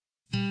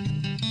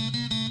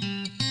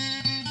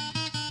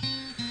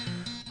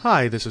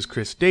Hi, this is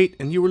Chris Date,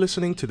 and you were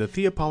listening to the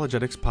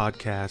Theapologetics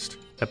Podcast,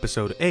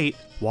 Episode 8,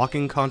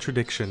 Walking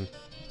Contradiction.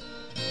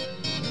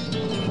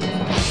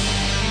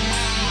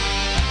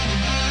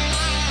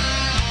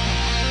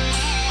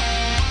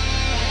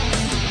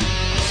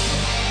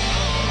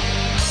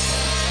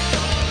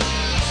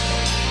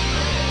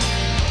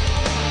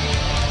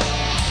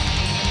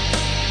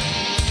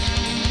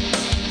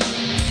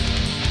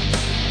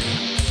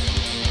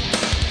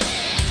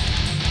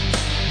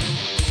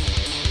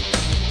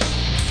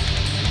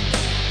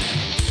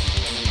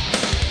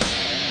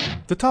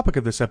 The topic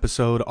of this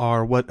episode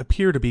are what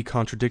appear to be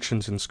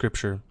contradictions in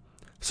Scripture.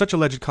 Such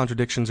alleged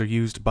contradictions are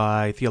used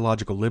by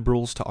theological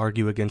liberals to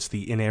argue against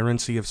the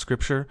inerrancy of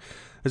Scripture,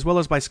 as well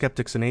as by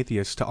skeptics and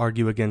atheists to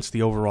argue against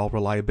the overall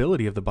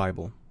reliability of the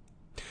Bible.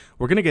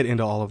 We're going to get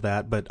into all of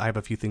that, but I have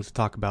a few things to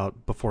talk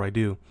about before I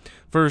do.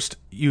 First,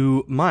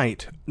 you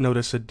might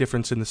notice a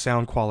difference in the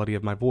sound quality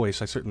of my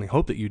voice. I certainly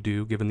hope that you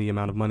do, given the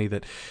amount of money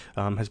that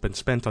has been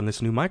spent on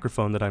this new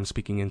microphone that I'm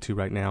speaking into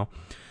right now.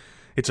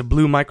 It's a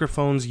Blue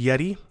Microphones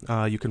Yeti.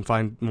 You can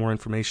find more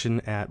information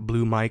at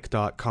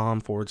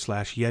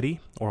bluemic.com/Yeti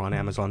or on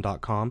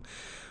amazon.com,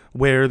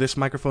 where this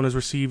microphone has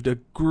received a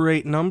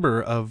great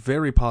number of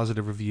very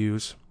positive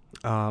reviews.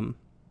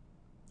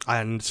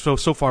 And so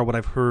far what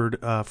I've heard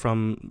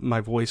from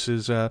my voice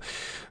is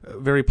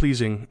very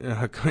pleasing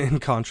in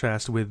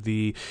contrast with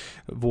the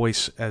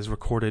voice as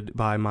recorded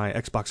by my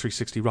Xbox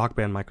 360 Rock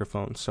Band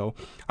microphone. So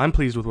I'm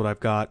pleased with what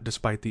I've got,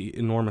 despite the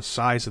enormous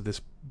size of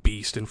this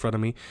beast in front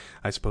of me.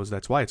 I suppose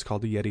that's why it's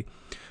called the Yeti.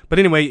 But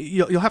anyway,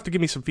 you'll have to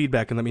give me some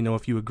feedback and let me know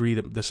if you agree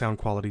that the sound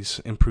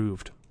quality's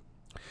improved.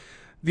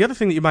 The other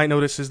thing that you might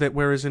notice is that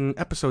whereas in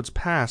episodes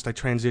past I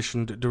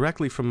transitioned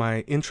directly from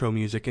my intro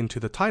music into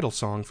the title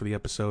song for the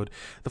episode,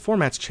 the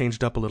format's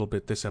changed up a little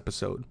bit this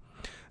episode.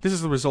 This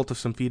is the result of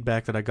some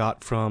feedback that I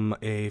got from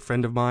a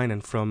friend of mine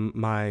and from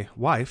my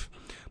wife,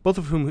 both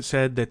of whom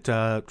said that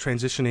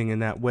transitioning in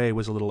that way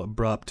was a little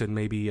abrupt and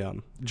maybe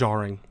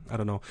jarring. I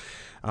don't know.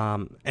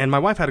 And my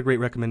wife had a great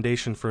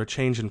recommendation for a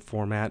change in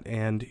format,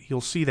 and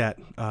you'll see that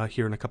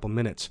here in a couple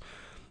minutes.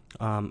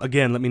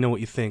 Again, let me know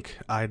what you think.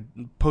 I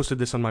posted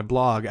this on my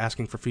blog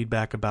asking for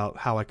feedback about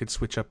how I could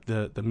switch up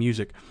the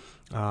music.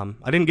 I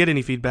didn't get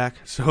any feedback,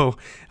 so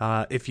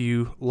if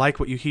you like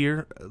what you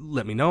hear,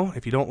 let me know.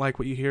 If you don't like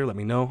what you hear, let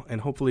me know,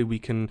 and hopefully we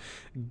can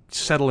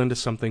settle into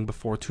something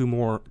before too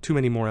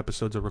many more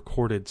episodes are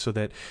recorded so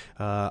that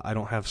I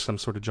don't have some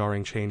sort of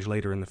jarring change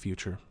later in the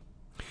future.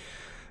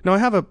 Now, I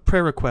have a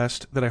prayer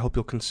request that I hope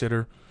you'll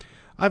consider.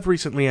 I've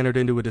recently entered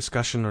into a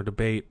discussion or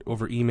debate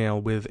over email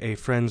with a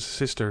friend's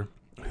sister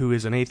who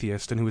is an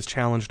atheist and who has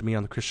challenged me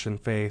on the Christian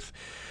faith.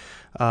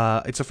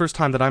 It's the first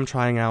time that I'm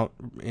trying out,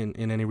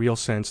 in any real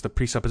sense, the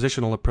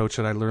presuppositional approach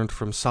that I learned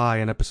from Sai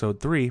in episode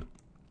 3,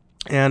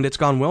 and it's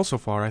gone well so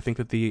far. I think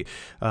that the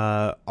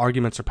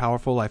arguments are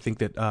powerful. I think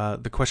that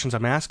the questions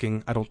I'm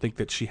asking, I don't think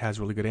that she has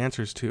really good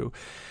answers to.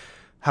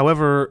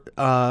 However,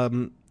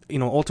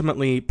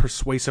 ultimately,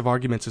 persuasive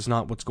arguments is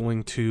not what's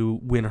going to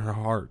win her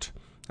heart.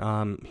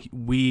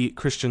 We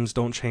Christians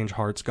don't change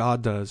hearts,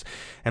 God does,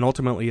 and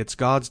ultimately it's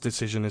God's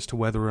decision as to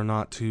whether or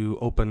not to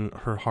open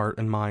her heart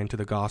and mind to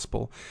the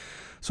gospel.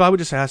 So I would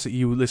just ask that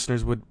you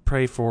listeners would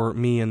pray for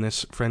me and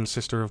this friend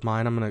sister of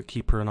mine. I'm going to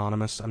keep her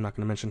anonymous. I'm not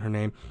going to mention her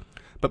name.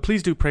 But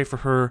please do pray for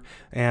her,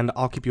 and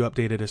I'll keep you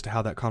updated as to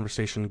how that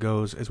conversation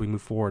goes as we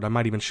move forward. I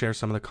might even share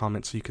some of the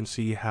comments so you can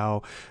see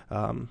how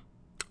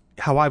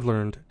I've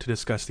learned to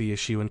discuss the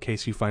issue in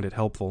case you find it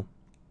helpful.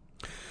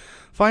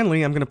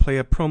 Finally, I'm going to play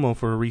a promo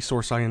for a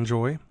resource I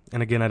enjoy.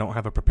 And again, I don't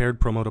have a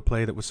prepared promo to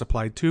play that was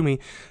supplied to me,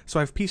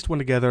 so I've pieced one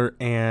together,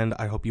 and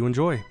I hope you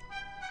enjoy.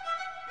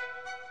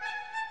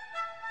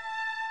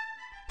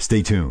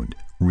 Stay tuned.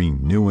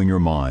 Renewing Your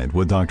Mind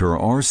with Dr.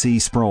 R.C.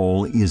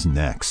 Sproul is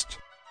next.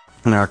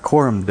 In our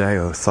Coram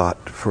Deo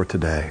thought for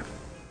today,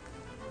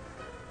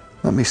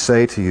 let me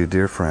say to you,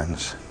 dear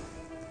friends,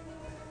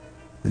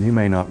 that you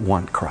may not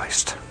want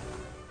Christ.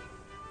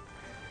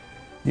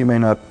 You may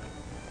not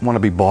want to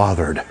be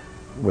bothered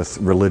with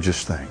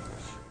religious things.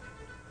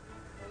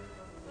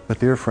 But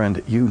dear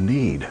friend, you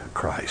need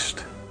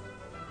Christ.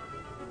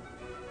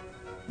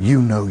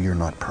 You know you're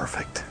not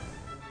perfect.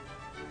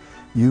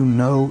 You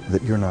know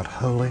that you're not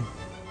holy.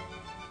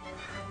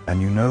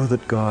 And you know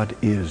that God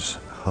is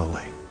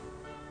holy.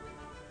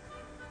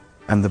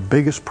 And the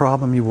biggest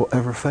problem you will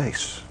ever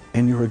face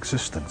in your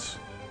existence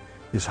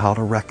is how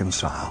to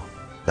reconcile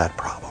that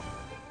problem.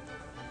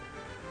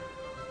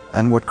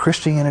 And what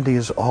Christianity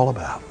is all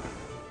about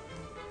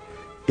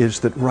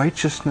is that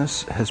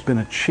righteousness has been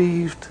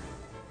achieved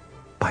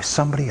by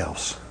somebody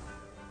else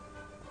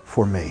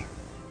for me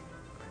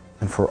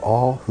and for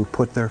all who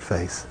put their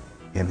faith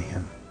in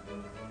Him.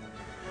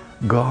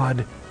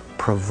 God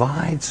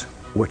provides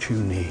what you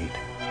need.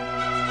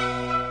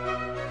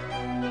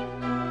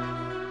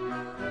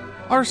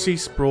 R.C.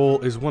 Sproul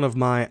is one of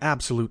my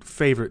absolute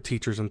favorite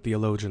teachers and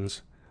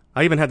theologians.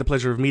 I even had the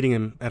pleasure of meeting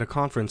him at a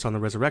conference on the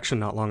resurrection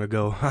not long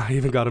ago. I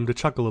even got him to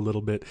chuckle a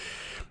little bit.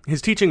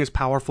 His teaching is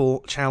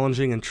powerful,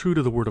 challenging, and true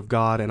to the Word of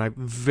God, and I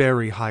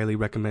very highly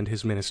recommend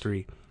his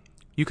ministry.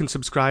 You can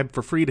subscribe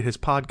for free to his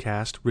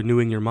podcast,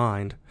 Renewing Your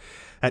Mind,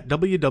 at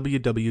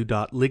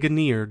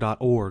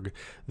www.ligonier.org.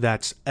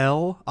 That's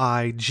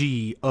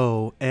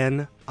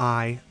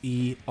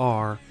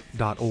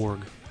LIGONIER.org.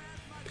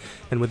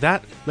 And with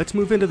that, let's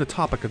move into the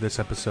topic of this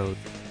episode.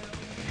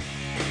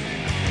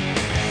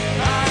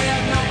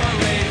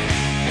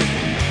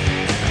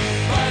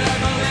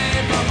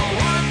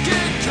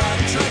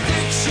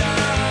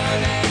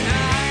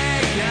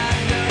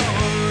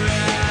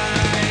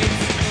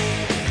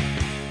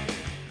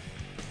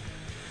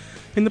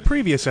 In the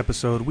previous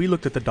episode, we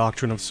looked at the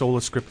doctrine of sola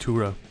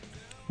scriptura.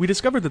 We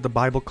discovered that the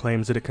Bible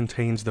claims that it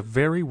contains the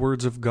very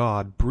words of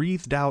God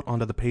breathed out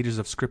onto the pages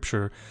of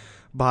Scripture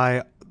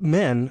by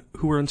men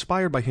who were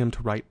inspired by him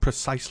to write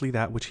precisely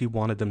that which he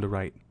wanted them to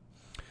write.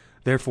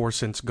 Therefore,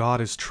 since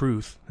God is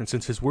truth, and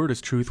since his word is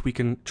truth, we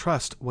can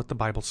trust what the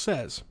Bible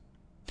says.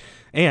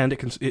 And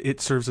it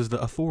serves as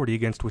the authority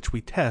against which we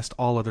test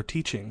all other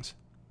teachings.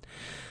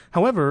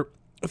 However,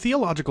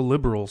 theological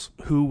liberals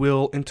who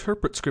will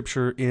interpret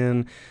Scripture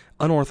in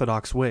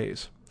unorthodox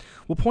ways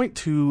will point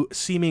to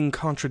seeming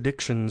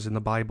contradictions in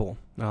the Bible,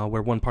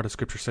 where one part of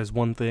Scripture says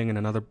one thing and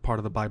another part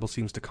of the Bible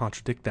seems to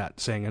contradict that,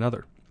 saying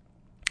another.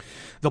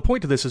 They'll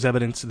point to this as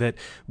evidence that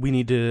we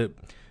need to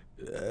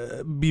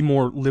be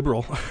more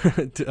liberal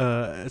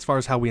as far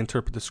as how we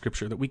interpret the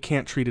Scripture, that we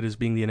can't treat it as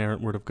being the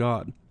inerrant Word of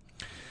God.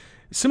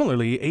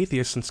 Similarly,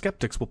 atheists and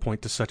skeptics will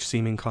point to such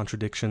seeming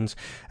contradictions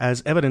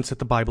as evidence that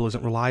the Bible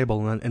isn't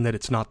reliable and that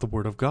it's not the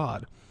Word of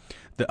God.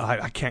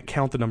 I can't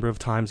count the number of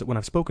times that when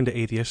I've spoken to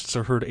atheists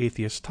or heard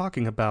atheists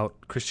talking about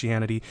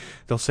Christianity,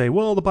 they'll say,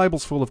 well, the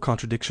Bible's full of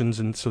contradictions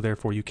and so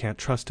therefore you can't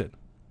trust it.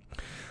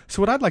 So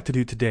what I'd like to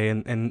do today,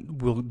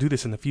 and we'll do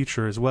this in the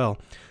future as well,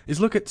 is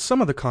look at some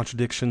of the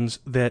contradictions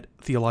that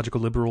theological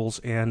liberals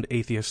and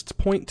atheists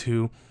point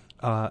to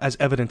as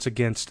evidence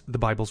against the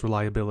Bible's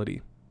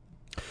reliability.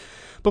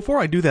 Before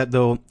I do that,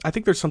 though, I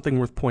think there's something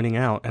worth pointing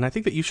out, and I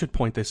think that you should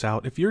point this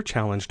out if you're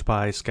challenged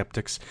by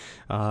skeptics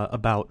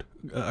about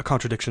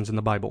contradictions in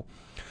the Bible.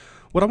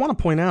 What I want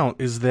to point out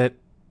is that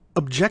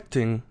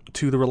objecting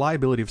to the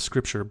reliability of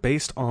Scripture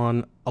based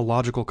on a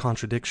logical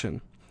contradiction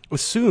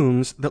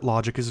assumes that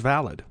logic is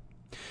valid.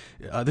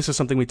 This is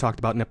something we talked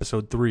about in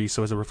episode 3,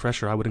 so as a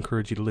refresher, I would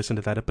encourage you to listen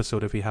to that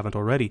episode if you haven't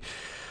already.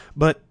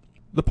 But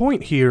the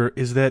point here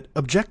is that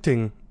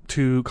objecting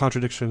to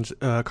contradictions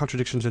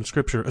in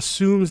Scripture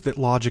assumes that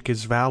logic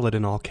is valid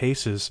in all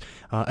cases,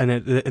 and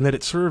that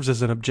it serves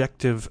as an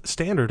objective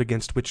standard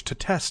against which to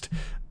test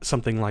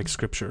something like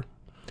Scripture.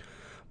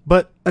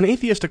 But an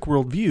atheistic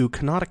worldview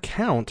cannot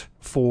account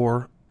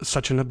for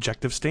such an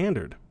objective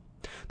standard.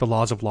 The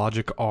laws of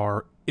logic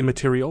are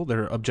immaterial,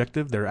 they're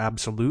objective, they're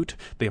absolute,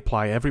 they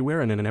apply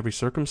everywhere and in every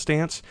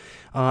circumstance,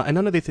 and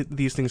none of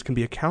these things can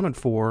be accounted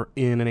for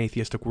in an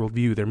atheistic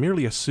worldview. They're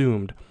merely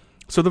assumed.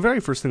 So the very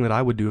first thing that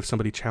I would do if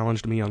somebody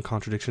challenged me on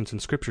contradictions in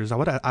Scriptures, I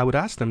would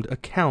ask them to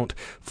account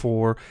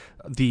for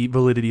the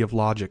validity of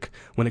logic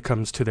when it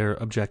comes to their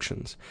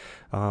objections.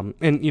 And,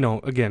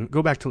 again,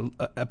 go back to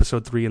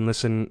episode 3 and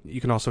listen. You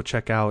can also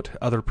check out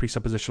other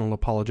presuppositional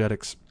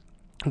apologetics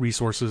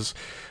resources,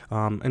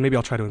 and maybe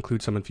I'll try to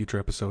include some in future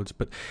episodes.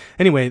 But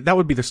anyway, that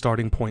would be the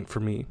starting point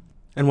for me.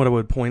 And what I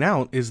would point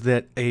out is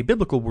that a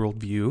biblical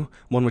worldview,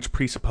 one which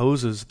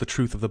presupposes the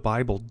truth of the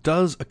Bible,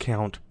 does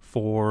account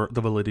for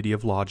the validity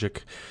of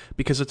logic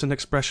because it's an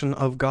expression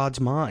of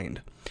God's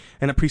mind.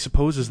 And it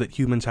presupposes that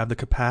humans have the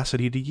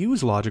capacity to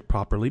use logic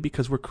properly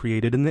because we're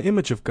created in the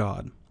image of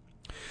God.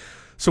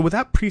 So with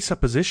that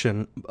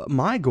presupposition,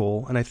 my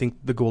goal, and I think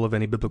the goal of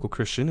any biblical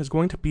Christian, is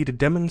going to be to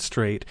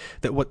demonstrate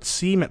that what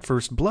seem at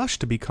first blush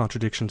to be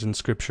contradictions in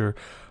Scripture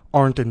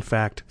aren't in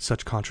fact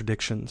such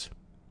contradictions.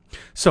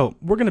 So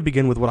we're going to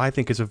begin with what I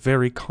think is a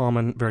very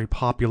common, very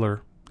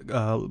popular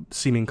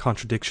seeming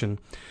contradiction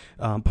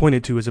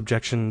pointed to as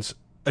objections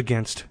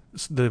against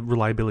the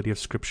reliability of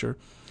Scripture.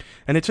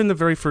 And it's in the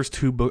very first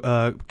two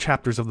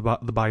chapters of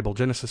the Bible,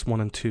 Genesis 1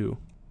 and 2.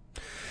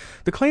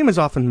 The claim is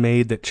often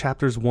made that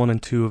chapters 1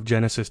 and 2 of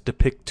Genesis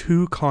depict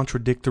two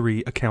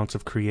contradictory accounts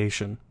of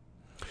creation.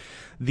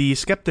 The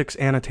Skeptics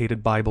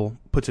Annotated Bible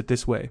puts it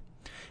this way.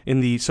 In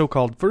the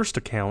so-called first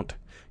account,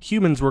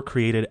 humans were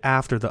created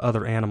after the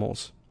other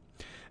animals.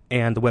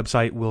 And the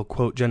website will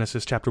quote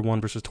Genesis chapter 1,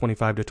 verses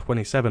 25 to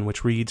 27,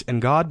 which reads,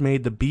 "And God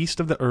made the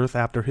beast of the earth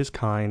after his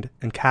kind,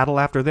 and cattle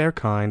after their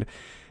kind,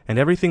 and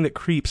everything that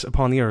creeps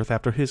upon the earth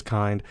after his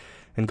kind.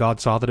 And God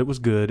saw that it was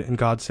good, and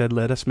God said,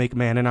 Let us make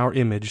man in our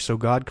image. So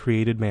God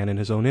created man in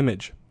his own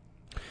image."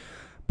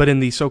 But in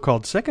the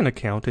so-called second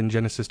account, in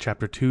Genesis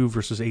chapter 2,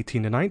 verses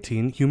 18 to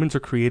 19, humans are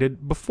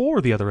created before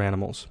the other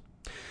animals.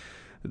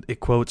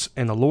 It quotes,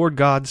 "And the Lord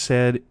God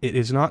said, It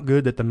is not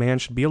good that the man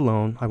should be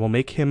alone. I will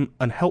make him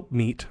an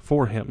helpmeet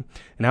for him.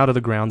 And out of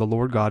the ground the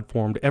Lord God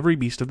formed every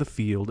beast of the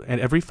field, and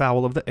every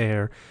fowl of the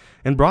air,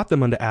 and brought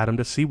them unto Adam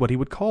to see what he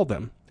would call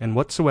them. And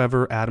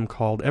whatsoever Adam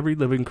called every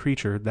living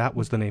creature, that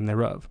was the name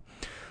thereof."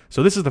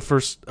 So this is the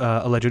first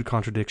alleged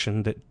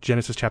contradiction, that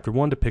Genesis chapter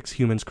 1 depicts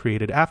humans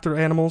created after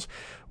animals,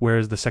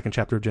 whereas the second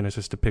chapter of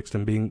Genesis depicts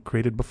them being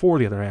created before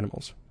the other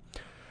animals.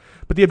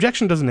 But the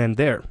objection doesn't end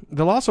there.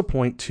 They'll also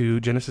point to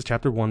Genesis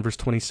chapter 1, verse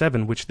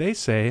 27, which they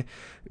say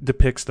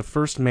depicts the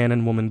first man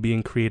and woman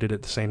being created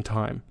at the same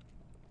time.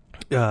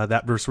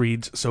 That verse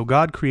reads, "So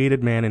God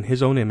created man in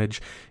his own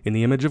image. In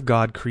the image of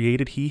God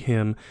created he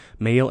him,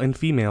 male and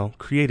female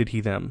created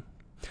he them."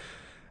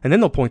 And then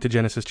they'll point to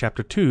Genesis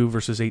chapter 2,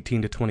 verses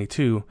 18 to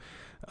 22,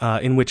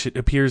 in which it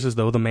appears as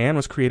though the man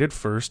was created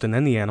first, and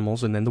then the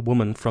animals, and then the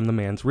woman from the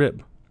man's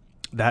rib.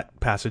 That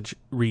passage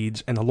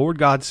reads, "And the Lord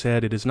God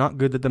said, It is not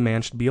good that the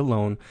man should be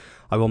alone.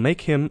 I will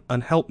make him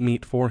an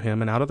helpmeet for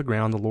him. And out of the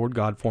ground the Lord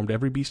God formed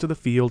every beast of the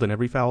field and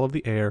every fowl of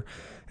the air,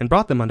 and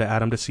brought them unto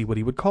Adam to see what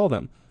he would call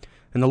them.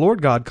 And the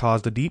Lord God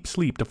caused a deep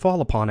sleep to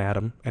fall upon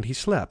Adam, and he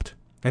slept.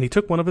 And he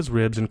took one of his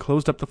ribs, and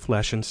closed up the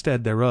flesh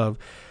instead thereof.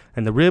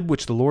 And the rib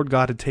which the Lord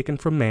God had taken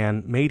from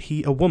man made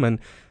he a woman,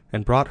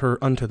 and brought her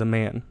unto the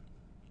man."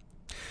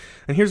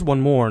 And here's one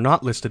more,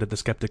 not listed at the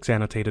Skeptics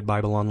Annotated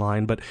Bible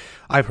Online, but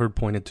I've heard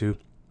pointed to.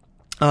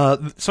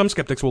 Some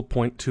skeptics will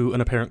point to an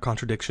apparent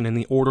contradiction in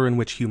the order in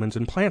which humans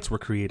and plants were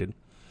created.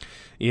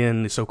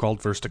 In the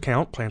so-called first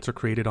account, plants are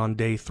created on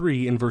day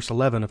 3 in verse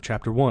 11 of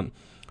chapter 1,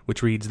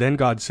 which reads, "Then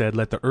God said,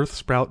 Let the earth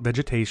sprout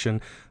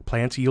vegetation,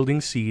 plants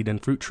yielding seed,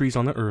 and fruit trees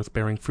on the earth,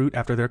 bearing fruit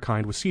after their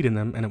kind with seed in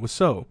them, and it was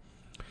so."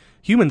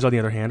 Humans, on the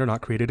other hand, are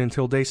not created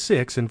until day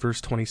 6 in verse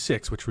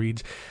 26, which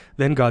reads,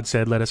 "Then God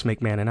said, Let us make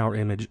man in our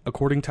image,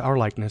 according to our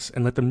likeness,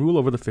 and let them rule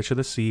over the fish of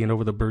the sea, and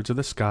over the birds of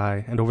the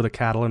sky, and over the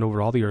cattle, and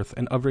over all the earth,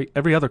 and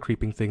every other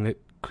creeping thing that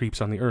creeps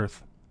on the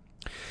earth."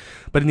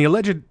 But in the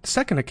alleged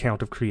second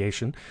account of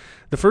creation,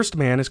 the first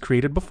man is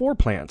created before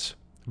plants.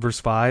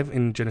 Verse 5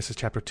 in Genesis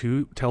chapter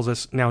 2 tells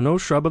us, "Now no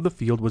shrub of the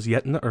field was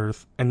yet in the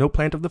earth, and no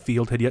plant of the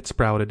field had yet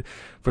sprouted,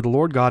 for the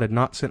Lord God had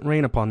not sent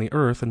rain upon the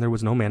earth, and there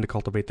was no man to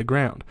cultivate the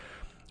ground."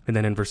 And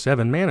then in verse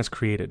 7, man is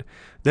created.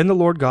 "Then the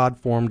Lord God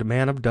formed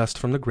man of dust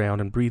from the ground,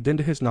 and breathed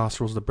into his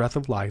nostrils the breath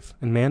of life,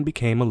 and man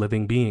became a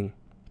living being."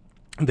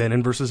 Then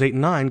in verses 8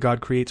 and 9, God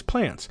creates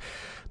plants.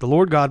 "The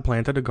Lord God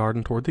planted a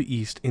garden toward the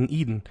east in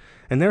Eden,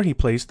 and there he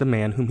placed the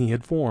man whom he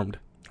had formed.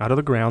 Out of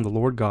the ground the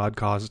Lord God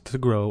caused to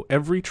grow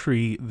every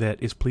tree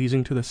that is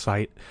pleasing to the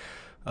sight,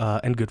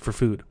 and good for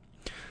food."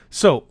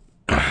 So,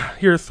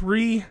 here are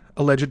 3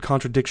 alleged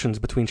contradictions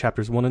between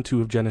chapters 1 and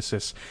 2 of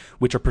Genesis,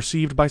 which are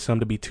perceived by some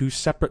to be 2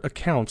 separate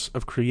accounts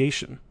of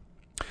creation.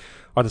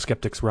 Are the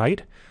skeptics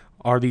right?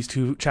 Are these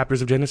 2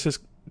 chapters of Genesis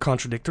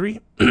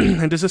contradictory?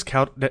 And does this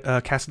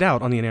cast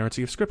doubt on the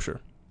inerrancy of Scripture?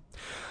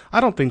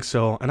 I don't think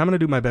so, and I'm going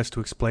to do my best to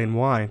explain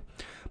why.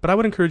 But I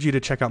would encourage you to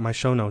check out my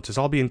show notes, as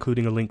I'll be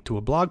including a link to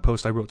a blog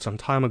post I wrote some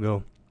time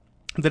ago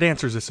that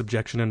answers this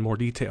objection in more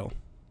detail.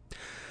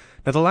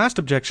 Now, the last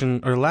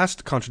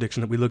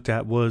contradiction that we looked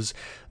at was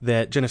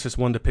that Genesis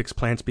 1 depicts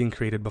plants being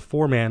created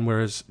before man,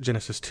 whereas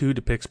Genesis 2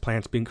 depicts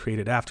plants being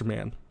created after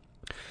man.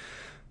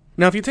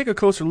 Now, if you take a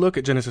closer look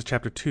at Genesis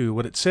chapter 2,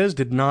 what it says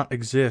did not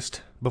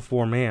exist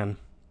before man,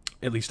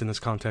 at least in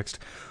this context,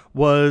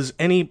 was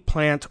any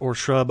plant or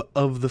shrub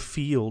of the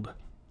field.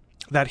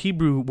 That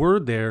Hebrew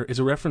word there is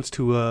a reference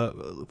to a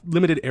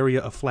limited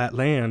area of flat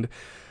land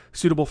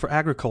suitable for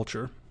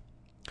agriculture.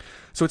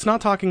 So it's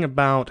not talking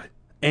about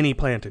any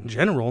plant in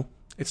general.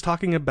 It's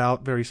talking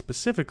about, very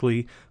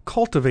specifically,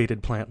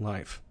 cultivated plant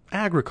life,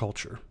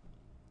 agriculture.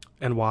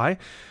 And why?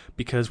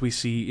 Because we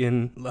see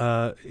in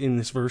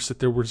this verse that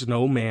there was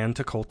no man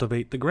to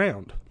cultivate the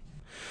ground.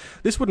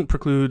 This wouldn't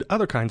preclude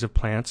other kinds of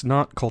plants,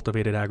 not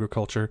cultivated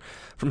agriculture,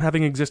 from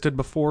having existed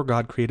before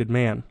God created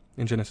man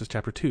in Genesis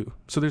chapter 2.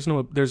 So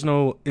there's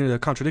no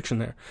contradiction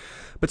there.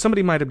 But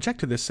somebody might object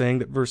to this, saying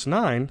that verse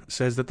 9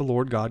 says that the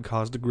Lord God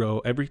caused to grow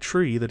every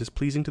tree that is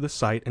pleasing to the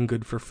sight and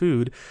good for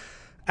food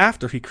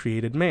after he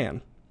created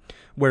man.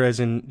 Whereas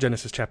in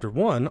Genesis chapter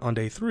 1, on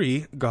day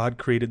 3, God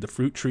created the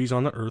fruit trees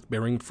on the earth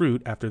bearing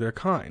fruit after their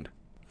kind.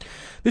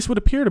 This would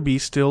appear to be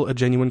still a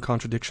genuine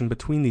contradiction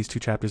between these 2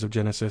 chapters of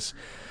Genesis.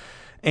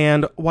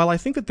 And while I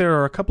think that there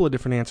are a couple of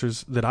different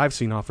answers that I've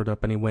seen offered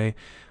up anyway,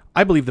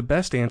 I believe the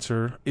best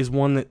answer is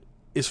one that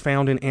is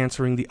found in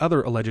answering the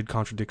other alleged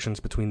contradictions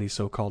between these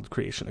so-called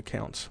creation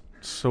accounts.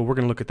 So we're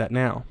going to look at that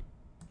now.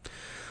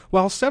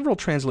 While several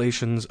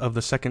translations of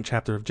the 2nd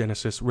chapter of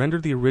Genesis render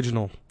the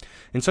original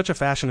in such a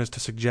fashion as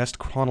to suggest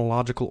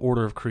chronological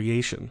order of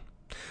creation,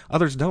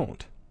 others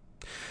don't.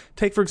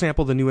 Take, for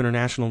example, the New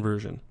International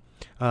Version.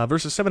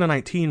 Verses 7 to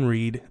 19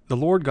 read, "The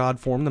Lord God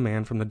formed the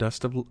man from the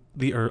dust of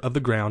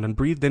the ground, and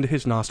breathed into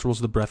his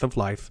nostrils the breath of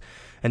life,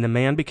 and the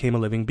man became a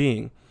living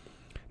being.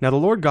 Now the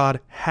Lord God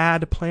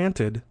had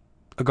planted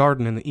a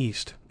garden in the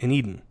east, in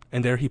Eden,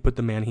 and there he put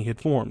the man he had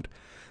formed.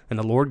 And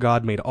the Lord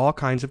God made all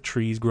kinds of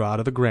trees grow out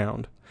of the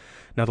ground.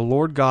 Now the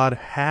Lord God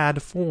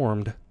had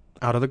formed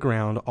out of the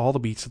ground all the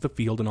beasts of the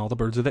field and all the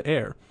birds of the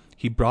air.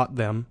 He brought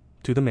them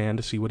to the man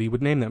to see what he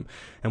would name them.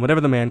 And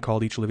whatever the man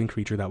called each living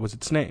creature, that was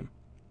its name."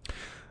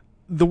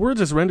 The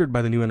words as rendered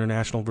by the New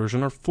International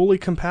Version are fully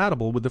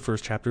compatible with the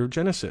 1st chapter of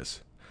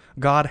Genesis.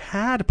 God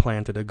had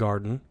planted a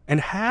garden and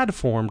had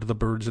formed the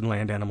birds and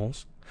land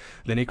animals.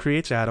 Then he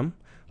creates Adam,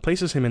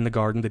 places him in the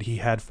garden that he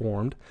had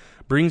formed,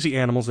 brings the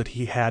animals that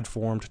he had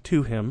formed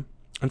to him,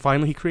 and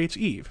finally he creates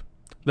Eve.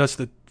 Thus,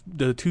 the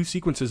the two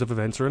sequences of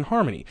events are in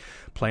harmony.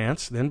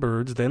 Plants, then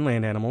birds, then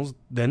land animals,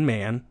 then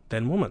man,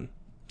 then woman.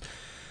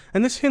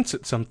 And this hints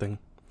at something.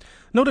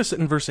 Notice that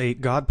in verse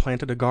 8, God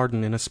planted a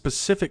garden in a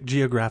specific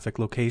geographic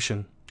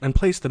location and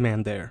placed the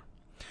man there.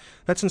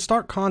 That's in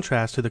stark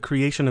contrast to the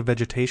creation of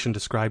vegetation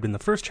described in the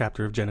first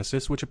chapter of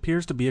Genesis, which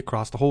appears to be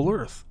across the whole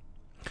earth.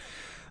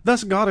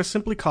 Thus, God is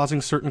simply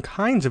causing certain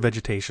kinds of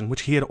vegetation,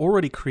 which he had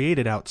already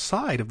created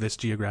outside of this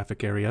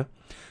geographic area,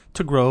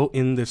 to grow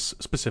in this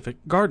specific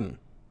garden.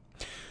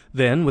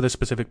 Then, with a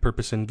specific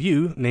purpose in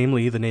view,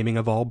 namely the naming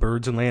of all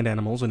birds and land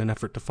animals in an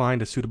effort to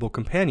find a suitable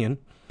companion,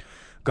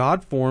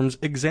 God forms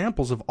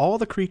examples of all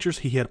the creatures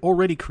he had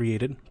already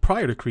created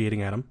prior to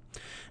creating Adam,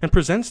 and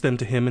presents them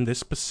to him in this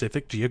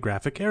specific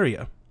geographic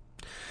area.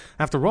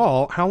 After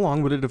all, how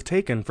long would it have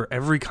taken for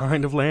every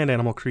kind of land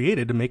animal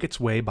created to make its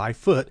way by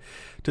foot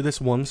to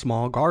this one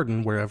small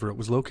garden wherever it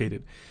was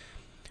located?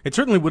 It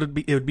certainly would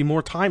be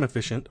more time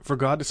efficient for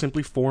God to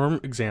simply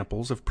form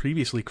examples of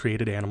previously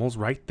created animals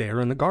right there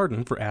in the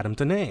garden for Adam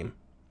to name.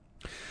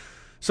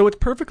 So it's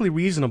perfectly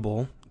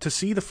reasonable to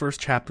see the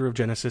first chapter of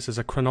Genesis as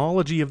a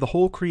chronology of the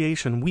whole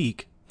creation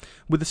week,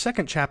 with the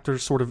second chapter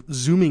sort of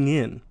zooming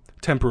in,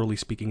 temporally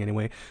speaking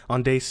anyway,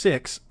 on day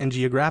 6, and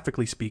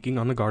geographically speaking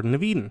on the Garden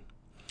of Eden.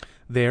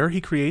 There he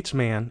creates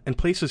man and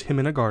places him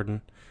in a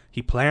garden.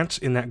 He plants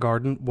in that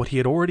garden what he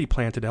had already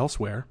planted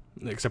elsewhere,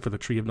 except for the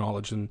tree of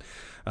knowledge and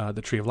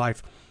the tree of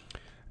life.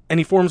 And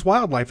he forms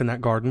wildlife in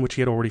that garden which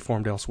he had already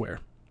formed elsewhere.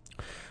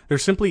 There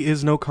simply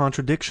is no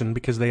contradiction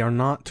because they are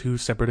not two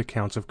separate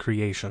accounts of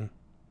creation.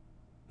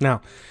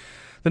 Now,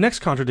 the next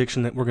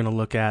contradiction that we're going to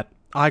look at,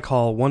 I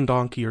call one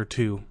donkey or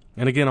two.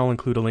 And again, I'll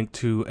include a link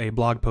to a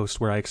blog post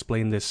where I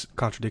explain this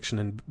contradiction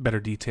in better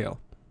detail.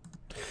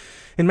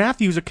 In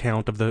Matthew's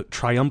account of the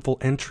triumphal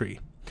entry,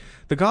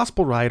 the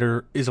gospel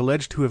writer is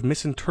alleged to have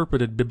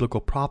misinterpreted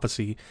biblical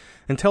prophecy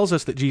and tells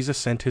us that Jesus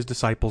sent his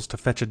disciples to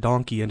fetch a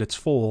donkey and its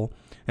foal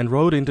and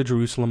rode into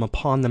Jerusalem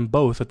upon them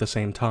both at the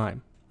same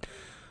time.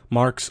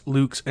 Mark's,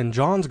 Luke's, and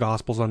John's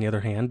Gospels, on the other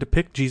hand,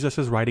 depict Jesus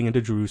as riding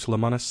into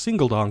Jerusalem on a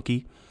single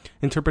donkey,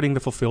 interpreting the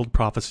fulfilled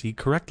prophecy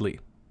correctly.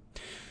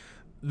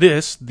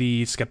 This,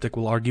 the skeptic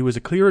will argue, is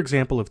a clear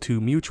example of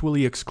two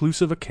mutually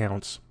exclusive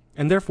accounts,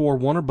 and therefore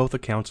one or both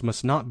accounts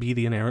must not be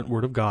the inerrant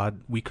word of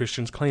God we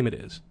Christians claim it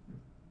is.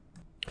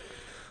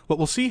 What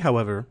we'll see,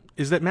 however,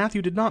 is that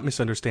Matthew did not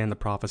misunderstand the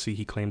prophecy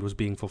he claimed was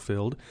being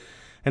fulfilled,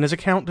 and his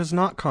account does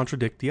not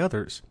contradict the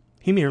others.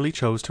 He merely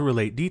chose to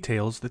relate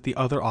details that the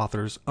other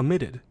authors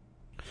omitted.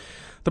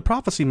 The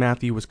prophecy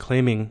Matthew was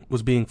claiming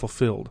was being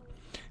fulfilled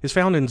is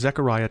found in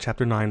Zechariah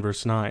chapter 9,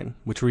 verse 9,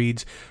 which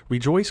reads,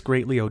 "Rejoice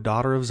greatly, O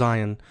daughter of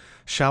Zion.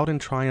 Shout in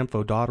triumph,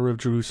 O daughter of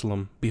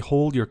Jerusalem.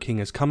 Behold, your king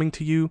is coming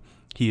to you.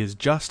 He is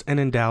just and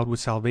endowed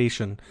with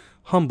salvation,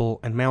 humble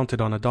and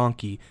mounted on a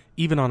donkey,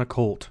 even on a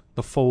colt,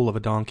 the foal of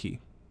a donkey."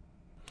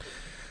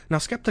 Now,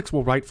 skeptics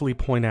will rightfully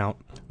point out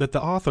that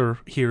the author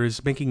here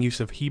is making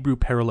use of Hebrew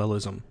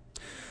parallelism,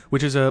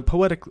 which is a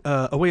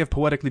way of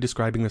poetically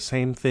describing the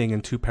same thing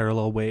in two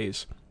parallel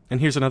ways. And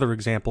here's another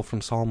example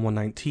from Psalm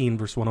 119,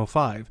 verse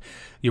 105.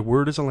 "Your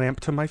word is a lamp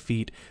to my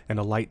feet and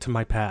a light to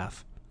my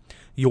path."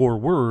 Your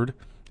word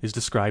is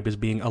described as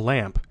being a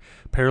lamp,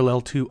 parallel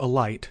to a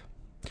light.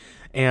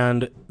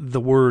 And the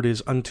word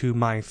is unto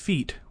my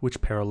feet, which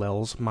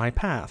parallels my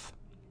path.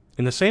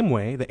 In the same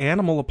way, the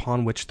animal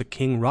upon which the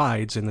king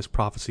rides in this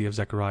prophecy of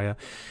Zechariah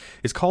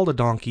is called a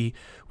donkey,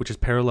 which is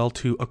parallel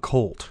to a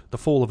colt, the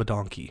foal of a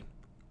donkey.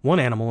 One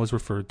animal is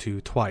referred to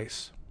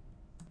twice.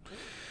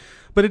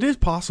 But it is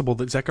possible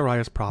that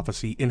Zechariah's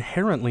prophecy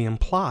inherently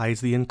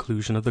implies the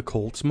inclusion of the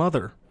colt's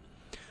mother.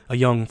 A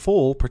young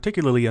foal,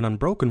 particularly an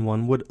unbroken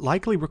one, would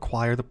likely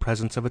require the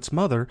presence of its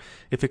mother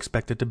if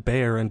expected to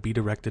bear and be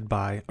directed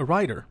by a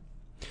rider.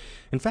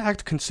 In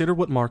fact, consider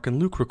what Mark and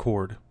Luke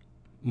record.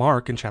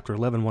 Mark, in chapter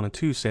 11, 1 and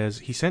 2, says,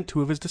 "He sent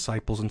two of his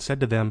disciples and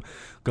said to them,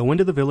 'Go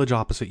into the village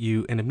opposite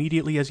you, and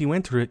immediately as you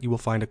enter it, you will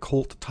find a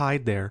colt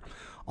tied there,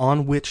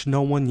 on which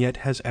no one yet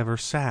has ever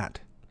sat.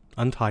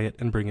 Untie it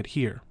and bring it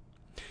here.'"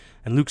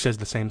 And Luke says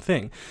the same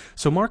thing.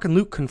 So Mark and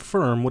Luke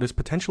confirm what is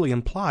potentially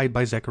implied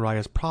by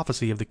Zechariah's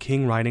prophecy of the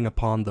king riding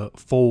upon the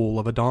foal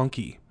of a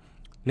donkey,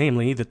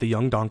 namely that the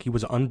young donkey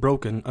was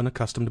unbroken,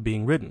 unaccustomed to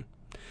being ridden.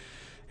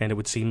 And it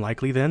would seem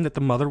likely then that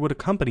the mother would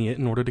accompany it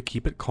in order to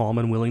keep it calm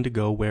and willing to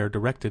go where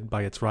directed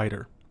by its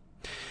rider.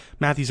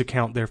 Matthew's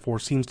account, therefore,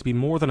 seems to be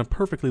more than a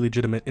perfectly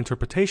legitimate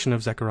interpretation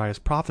of Zechariah's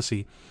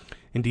prophecy.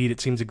 Indeed, it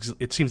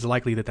seems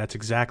likely that that's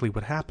exactly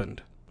what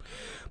happened.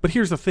 But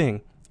here's the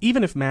thing.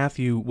 Even if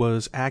Matthew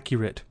was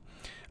accurate,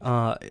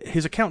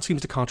 his account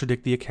seems to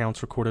contradict the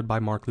accounts recorded by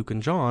Mark, Luke,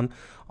 and John,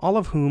 all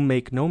of whom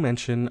make no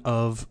mention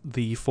of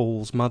the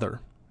foal's mother.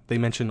 They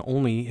mention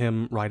only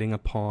him riding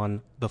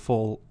upon the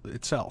foal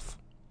itself.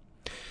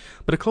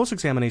 But a close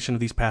examination of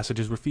these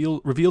passages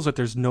reveals that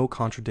there's no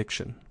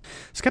contradiction.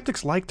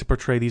 Skeptics like to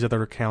portray these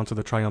other accounts of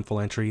the triumphal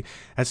entry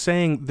as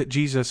saying that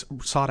Jesus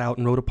sought out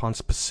and rode upon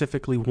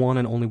specifically one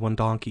and only one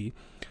donkey.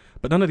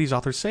 But none of these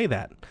authors say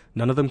that.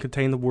 None of them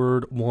contain the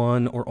word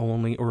one or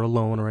only or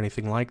alone or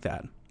anything like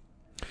that.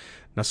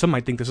 Now, some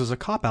might think this is a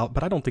cop-out,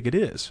 but I don't think it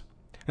is.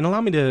 And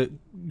allow me to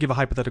give a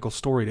hypothetical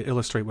story to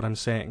illustrate what I'm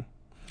saying.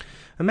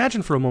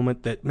 Imagine for a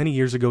moment that many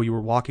years ago you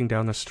were walking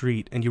down the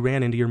street and you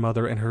ran into your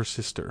mother and her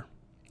sister,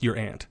 your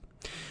aunt.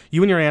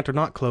 You and your aunt are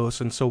not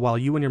close, and so while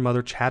you and your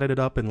mother chatted it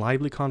up in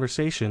lively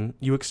conversation,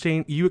 you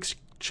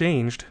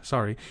exchanged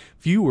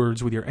few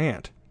words with your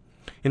aunt.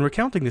 In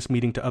recounting this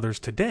meeting to others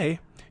today,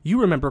 you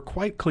remember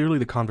quite clearly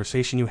the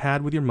conversation you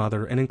had with your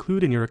mother and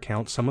include in your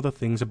account some of the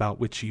things about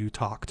which you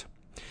talked.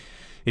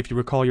 If you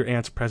recall your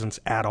aunt's presence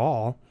at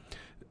all,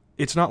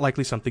 it's not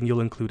likely something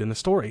you'll include in the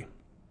story.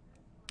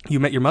 You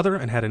met your mother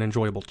and had an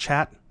enjoyable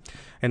chat,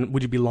 and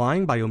would you be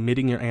lying by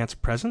omitting your aunt's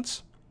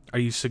presence? Are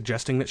you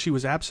suggesting that she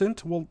was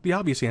absent? Well, the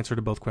obvious answer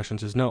to both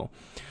questions is no.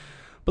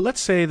 But let's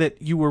say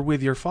that you were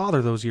with your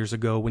father those years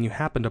ago when you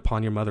happened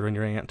upon your mother and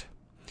your aunt.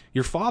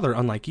 Your father,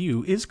 unlike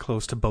you, is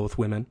close to both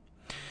women.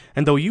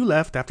 And though you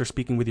left after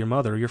speaking with your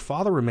mother, your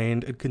father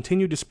remained and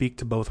continued to speak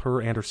to both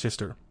her and her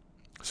sister.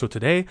 So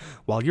today,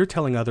 while you're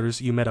telling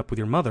others you met up with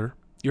your mother,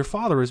 your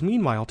father is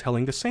meanwhile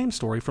telling the same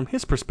story from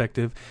his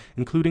perspective,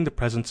 including the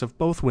presence of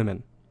both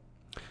women.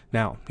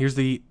 Now, here's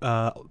the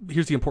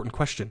important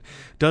question.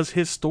 Does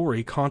his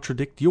story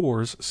contradict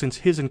yours, since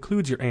his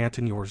includes your aunt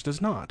and yours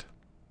does not?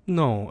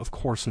 No, of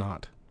course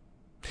not.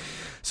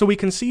 So we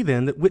can see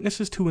then that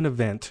witnesses to an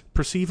event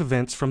perceive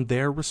events from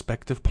their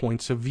respective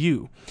points of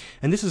view,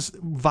 and this is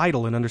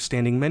vital in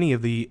understanding many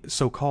of the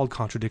so-called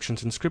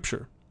contradictions in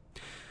Scripture.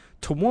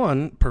 To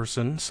one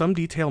person, some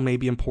detail may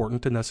be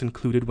important and thus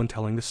included when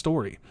telling the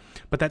story,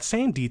 but that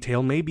same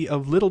detail may be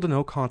of little to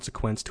no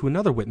consequence to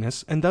another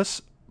witness and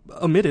thus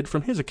omitted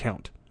from his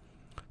account.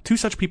 Two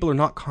such people are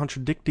not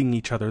contradicting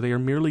each other, they are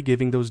merely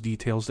giving those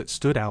details that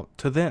stood out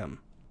to them.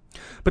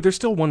 But there's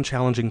still one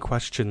challenging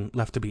question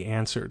left to be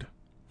answered,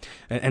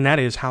 and that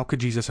is, how could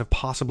Jesus have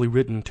possibly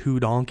ridden two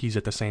donkeys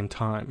at the same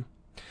time?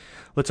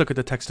 Let's look at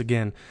the text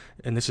again,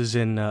 and this is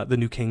in the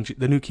New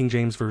King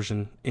James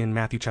Version in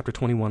Matthew chapter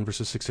 21,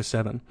 verses 6 to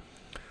 7.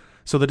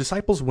 So the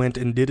disciples went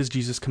and did as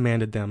Jesus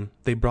commanded them.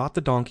 They brought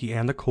the donkey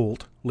and the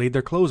colt, laid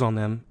their clothes on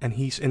them,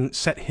 and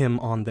set him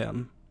on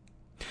them.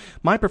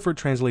 My preferred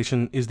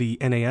translation is the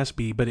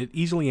NASB, but it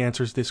easily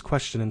answers this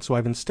question, and so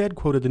I've instead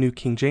quoted the New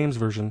King James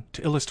Version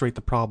to illustrate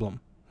the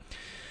problem.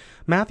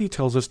 Matthew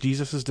tells us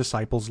Jesus'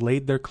 disciples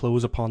laid their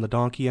clothes upon the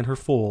donkey and her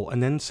foal,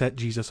 and then set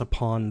Jesus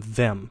upon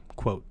them,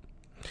 quote.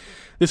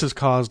 This has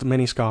caused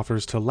many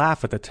scoffers to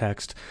laugh at the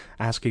text,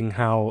 asking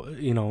how,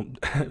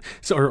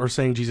 or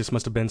saying Jesus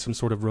must have been some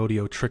sort of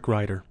rodeo trick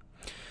rider.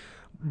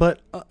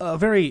 But a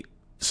very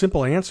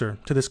simple answer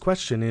to this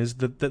question is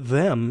that the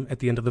them at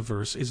the end of the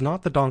verse is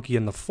not the donkey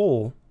and the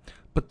foal,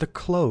 but the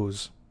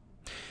clothes.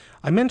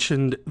 I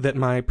mentioned that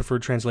my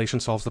preferred translation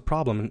solves the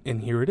problem,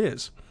 and here it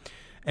is.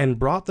 And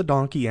brought the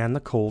donkey and the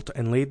colt,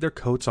 and laid their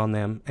coats on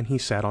them, and he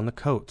sat on the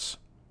coats.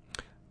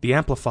 The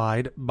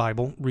Amplified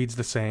Bible reads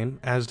the same,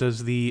 as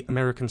does the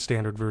American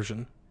Standard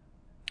Version.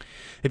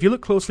 If you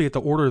look closely at the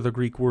order of the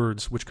Greek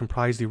words which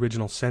comprise the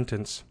original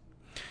sentence,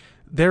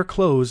 their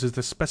clothes is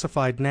the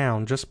specified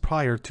noun just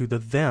prior to the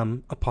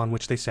them upon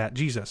which they sat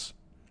Jesus.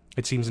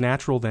 It seems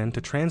natural then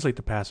to translate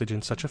the passage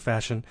in such a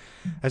fashion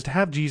as to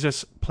have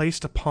Jesus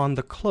placed upon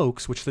the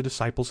cloaks which the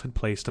disciples had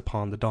placed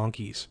upon the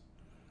donkeys.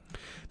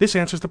 This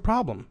answers the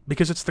problem,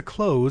 because it's the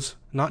clothes,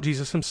 not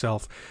Jesus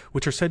himself,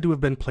 which are said to have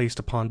been placed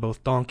upon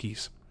both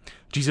donkeys.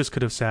 Jesus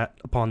could have sat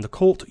upon the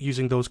colt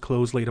using those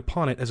clothes laid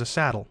upon it as a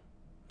saddle.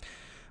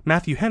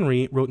 Matthew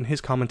Henry wrote in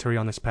his commentary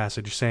on this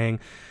passage, saying,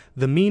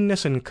 "The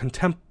meanness and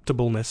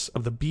contemptibleness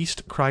of the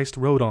beast Christ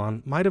rode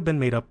on might have been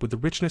made up with the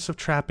richness of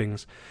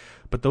trappings,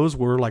 but those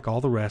were, like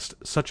all the rest,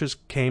 such as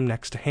came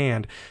next to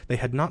hand. They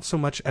had not so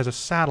much as a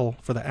saddle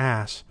for the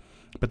ass,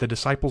 but the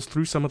disciples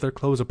threw some of their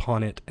clothes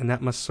upon it, and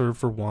that must serve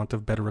for want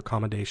of better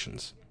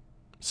accommodations."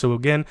 So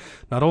again,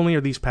 not only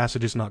are these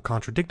passages not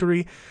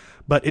contradictory,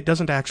 but it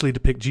doesn't actually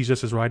depict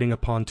Jesus as riding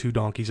upon two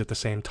donkeys at the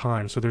same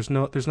time, so there's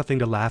nothing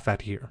to laugh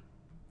at here.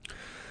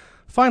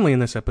 Finally, in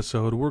this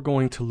episode, we're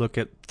going to look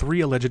at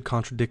 3 alleged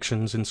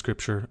contradictions in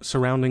Scripture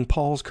surrounding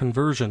Paul's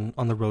conversion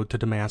on the road to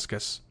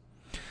Damascus.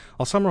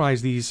 I'll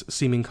summarize these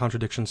seeming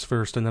contradictions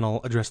first, and then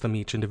I'll address them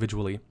each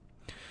individually.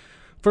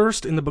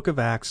 First, in the book of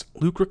Acts,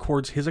 Luke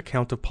records his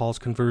account of Paul's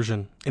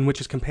conversion, in which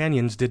his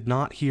companions did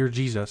not hear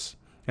Jesus,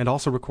 and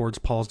also records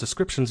Paul's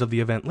descriptions of the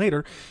event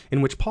later,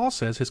 in which Paul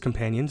says his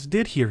companions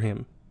did hear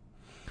him.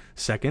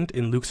 Second,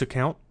 in Luke's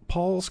account,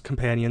 Paul's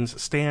companions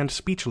stand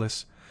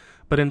speechless,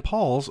 but in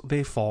Paul's,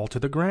 they fall to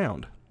the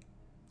ground.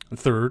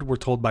 Third, we're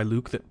told by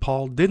Luke that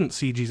Paul didn't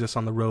see Jesus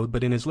on the road,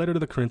 but in his letter to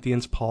the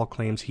Corinthians, Paul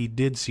claims he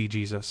did see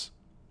Jesus.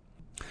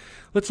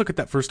 Let's look at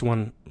that first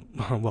one.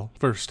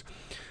 First,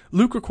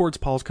 Luke records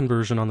Paul's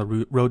conversion on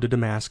the road to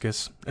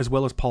Damascus, as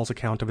well as Paul's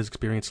account of his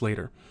experience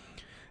later.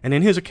 And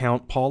in his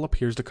account, Paul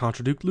appears to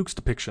contradict Luke's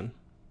depiction.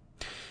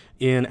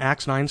 In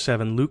Acts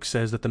 9:7, Luke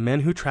says that the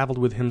men who traveled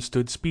with him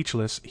stood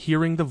speechless,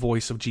 hearing the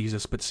voice of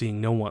Jesus but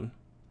seeing no one.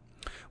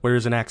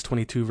 Whereas in Acts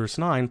 22, verse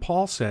 9,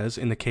 Paul says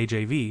in the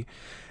KJV,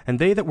 "And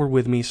they that were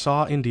with me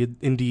saw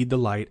indeed the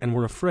light, and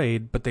were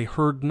afraid, but they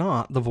heard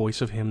not the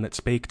voice of him that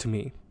spake to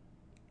me."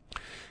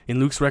 In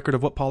Luke's record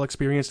of what Paul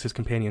experienced, his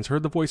companions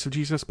heard the voice of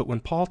Jesus, but when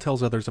Paul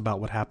tells others about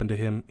what happened to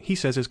him, he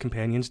says his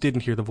companions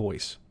didn't hear the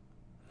voice.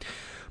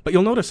 But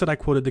you'll notice that I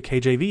quoted the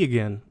KJV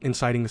again in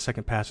citing the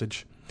second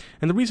passage,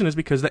 and the reason is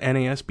because the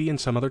NASB and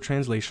some other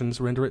translations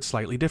render it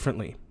slightly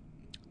differently.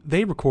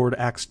 They record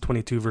Acts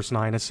 22 verse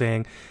 9 as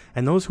saying,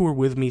 "And those who were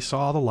with me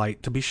saw the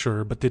light, to be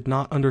sure, but did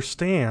not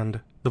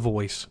understand the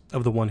voice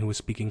of the one who was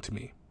speaking to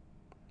me."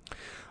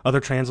 Other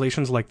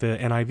translations like the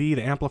NIV,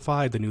 the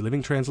Amplified, the New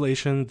Living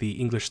Translation, the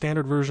English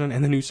Standard Version,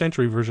 and the New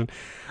Century Version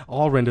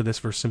all render this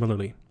verse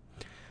similarly.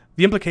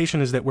 The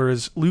implication is that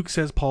whereas Luke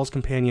says Paul's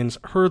companions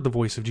heard the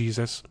voice of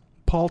Jesus,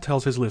 Paul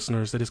tells his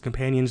listeners that his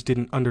companions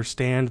didn't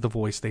understand the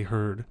voice they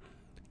heard.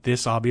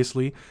 This,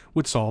 obviously,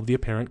 would solve the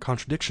apparent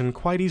contradiction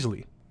quite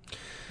easily.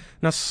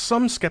 Now,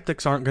 some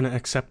skeptics aren't going to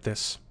accept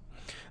this.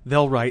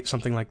 They'll write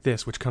something like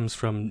this, which comes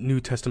from New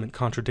Testament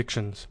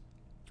Contradictions.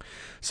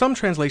 Some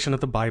translation of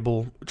the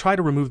Bible try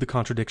to remove the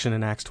contradiction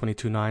in Acts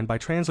 22:9 by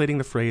translating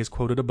the phrase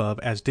quoted above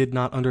as "did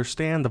not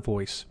understand the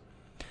voice."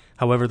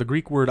 However, the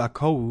Greek word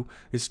akou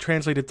is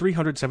translated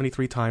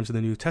 373 times in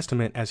the New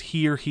Testament as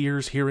hear,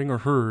 hears, hearing, or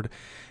heard,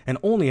 and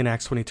only in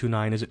Acts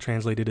 22:9 is it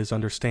translated as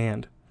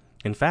understand.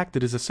 In fact,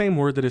 it is the same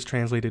word that is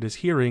translated as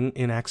hearing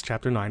in Acts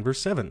chapter 9,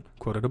 verse 7,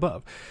 quoted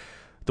above.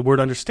 The word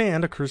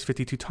understand occurs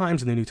 52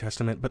 times in the New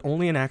Testament, but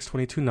only in Acts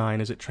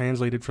 22:9 is it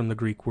translated from the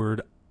Greek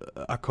word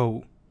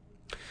akou.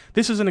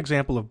 This is an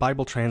example of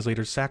Bible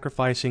translators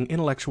sacrificing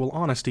intellectual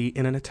honesty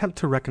in an attempt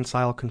to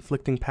reconcile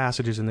conflicting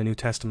passages in the New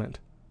Testament.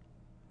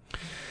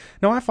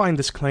 Now, I find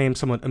this claim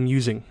somewhat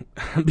amusing,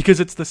 because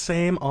it's the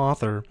same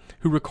author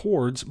who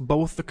records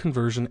both the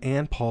conversion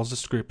and Paul's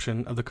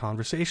description of the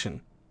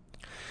conversation.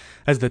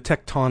 As the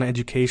Tecton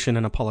Education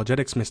and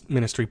Apologetics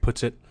Ministry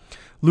puts it,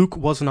 Luke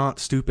was not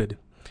stupid.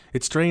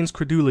 It strains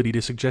credulity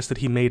to suggest that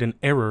he made an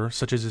error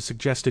such as is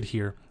suggested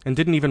here, and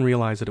didn't even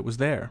realize that it was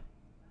there.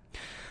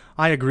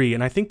 I agree,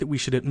 and I think that we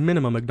should at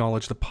minimum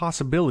acknowledge the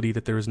possibility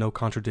that there is no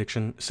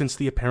contradiction, since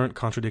the apparent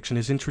contradiction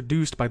is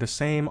introduced by the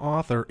same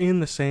author in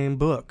the same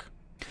book.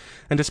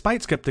 And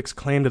despite skeptics'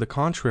 claim to the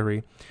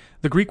contrary,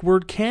 the Greek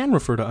word can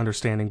refer to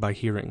understanding by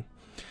hearing.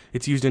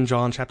 It's used in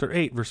John chapter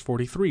 8, verse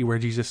 43, where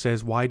Jesus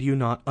says, "Why do you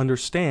not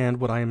understand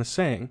what I am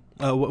saying?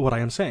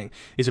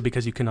 Is it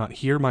because you cannot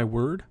hear my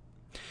word?"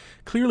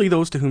 Clearly,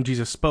 those to whom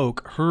Jesus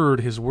spoke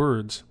heard his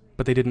words,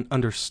 but they didn't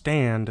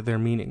understand their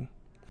meaning.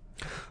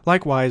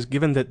 Likewise,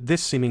 given that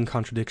this seeming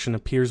contradiction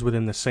appears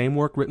within the same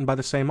work written by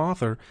the same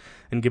author,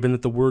 and given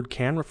that the word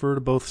can refer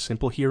to both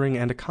simple hearing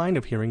and a kind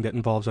of hearing that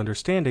involves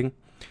understanding,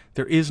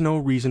 there is no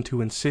reason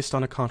to insist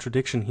on a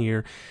contradiction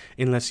here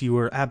unless you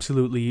are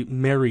absolutely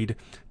married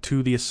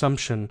to the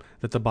assumption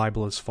that the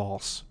Bible is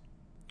false.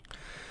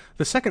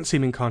 The second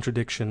seeming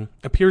contradiction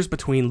appears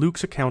between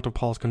Luke's account of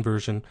Paul's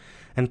conversion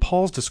and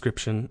Paul's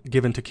description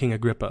given to King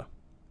Agrippa.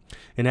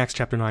 In Acts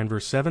chapter 9,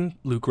 verse 7,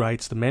 Luke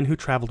writes, "The men who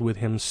traveled with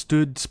him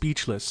stood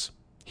speechless,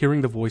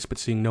 hearing the voice but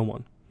seeing no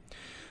one."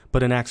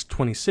 But in Acts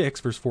 26,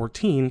 verse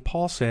 14,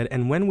 Paul said,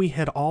 "And when we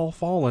had all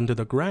fallen to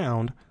the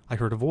ground, I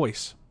heard a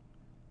voice."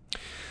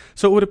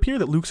 So it would appear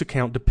that Luke's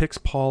account depicts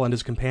Paul and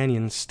his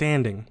companions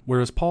standing,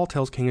 whereas Paul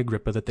tells King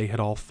Agrippa that they had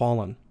all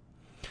fallen.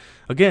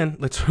 Again,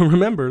 let's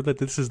remember that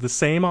this is the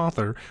same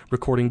author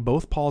recording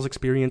both Paul's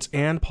experience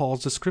and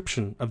Paul's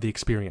description of the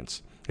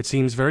experience. It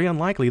seems very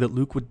unlikely that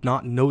Luke would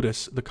not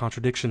notice the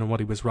contradiction in what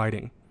he was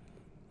writing.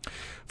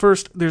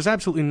 First, there's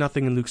absolutely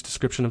nothing in Luke's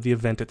description of the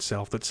event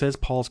itself that says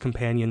Paul's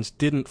companions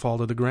didn't fall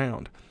to the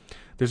ground.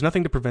 There's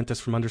nothing to prevent us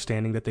from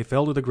understanding that they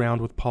fell to the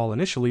ground with Paul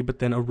initially, but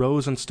then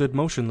arose and stood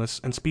motionless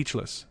and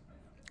speechless.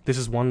 This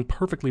is one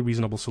perfectly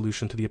reasonable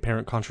solution to the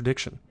apparent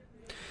contradiction.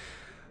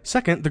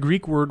 Second, the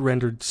Greek word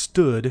rendered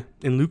stood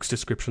in Luke's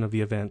description of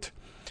the event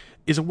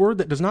is a word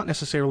that does not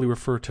necessarily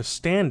refer to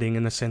standing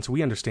in the sense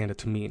we understand it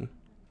to mean.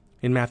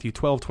 In Matthew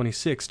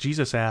 12:26,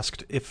 Jesus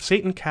asked, "If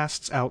Satan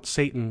casts out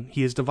Satan,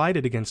 he is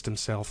divided against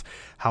himself.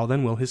 How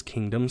then will his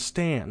kingdom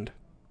stand?"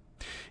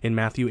 In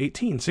Matthew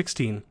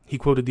 18:16, he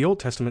quoted the Old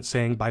Testament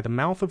saying, "By the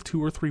mouth of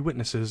 2 or 3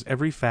 witnesses,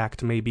 every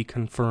fact may be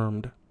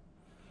confirmed."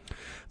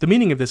 The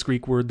meaning of this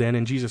Greek word then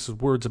in Jesus'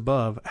 words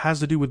above has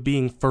to do with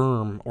being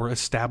firm or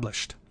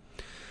established.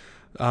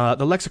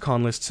 The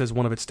lexicon list says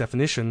one of its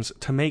definitions,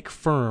 to make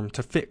firm,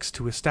 to fix,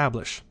 to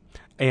establish,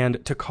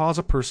 and to cause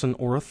a person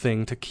or a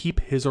thing to keep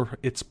his or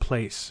its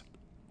place.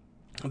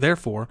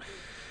 Therefore,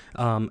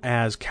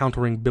 as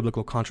Countering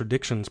Biblical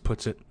Contradictions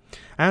puts it,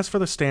 as for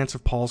the stance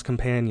of Paul's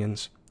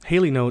companions,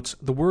 Haley notes,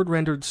 the word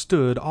rendered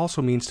stood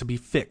also means to be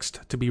fixed,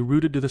 to be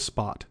rooted to the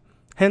spot.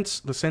 Hence,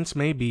 the sense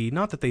may be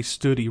not that they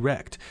stood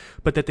erect,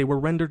 but that they were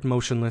rendered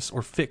motionless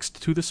or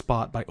fixed to the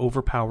spot by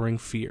overpowering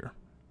fear.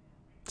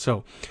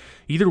 So,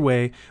 either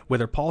way,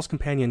 whether Paul's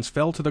companions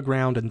fell to the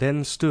ground and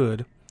then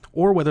stood,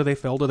 or whether they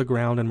fell to the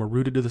ground and were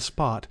rooted to the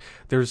spot,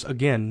 there's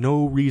again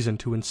no reason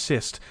to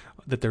insist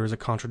that there is a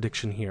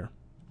contradiction here.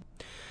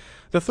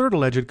 The third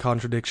alleged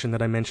contradiction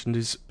that I mentioned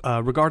is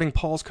regarding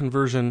Paul's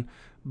conversion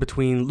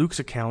between Luke's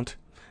account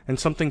and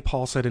something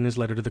Paul said in his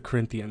letter to the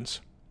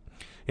Corinthians.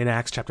 In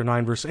Acts chapter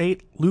 9, verse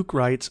 8, Luke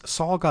writes,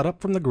 Saul got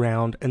up from the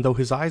ground, and though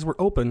his eyes were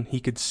open, he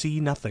could see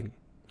nothing.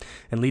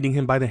 And leading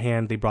him by the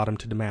hand, they brought him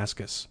to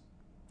Damascus.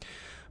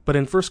 But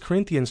in 1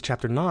 Corinthians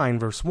chapter 9,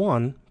 verse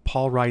 1,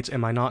 Paul writes,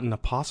 Am I not an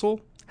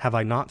apostle? Have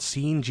I not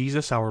seen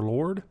Jesus our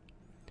Lord?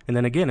 And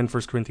then again in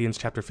 1 Corinthians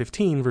chapter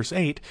 15, verse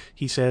 8,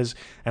 he says,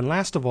 And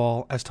last of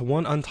all, as to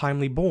one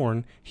untimely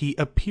born, he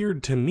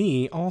appeared to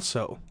me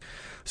also.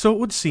 So it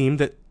would seem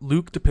that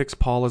Luke depicts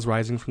Paul as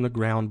rising from the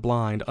ground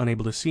blind,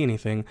 unable to see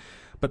anything,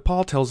 but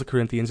Paul tells the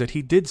Corinthians that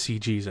he did see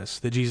Jesus,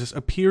 that Jesus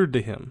appeared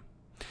to him.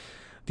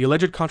 The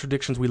alleged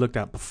contradictions we looked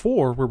at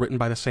before were written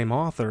by the same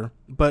author,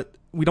 but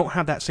we don't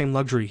have that same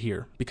luxury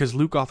here, because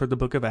Luke authored the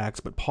book of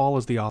Acts, but Paul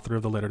is the author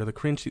of the letter to the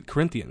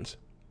Corinthians.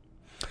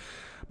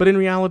 But in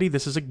reality,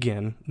 this is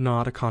again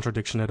not a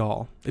contradiction at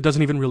all. It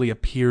doesn't even really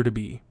appear to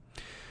be.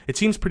 It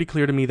seems pretty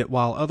clear to me that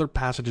while other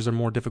passages are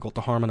more difficult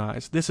to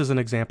harmonize, this is an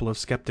example of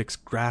skeptics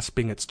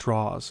grasping at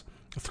straws,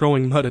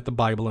 throwing mud at the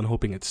Bible and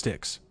hoping it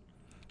sticks.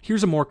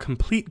 Here's a more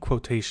complete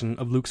quotation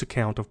of Luke's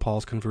account of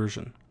Paul's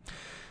conversion.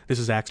 This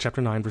is Acts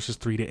chapter 9, verses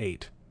 3 to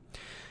 8.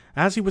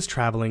 As he was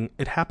traveling,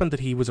 it happened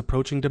that he was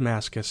approaching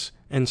Damascus,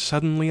 and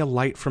suddenly a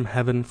light from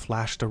heaven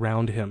flashed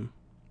around him,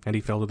 and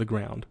he fell to the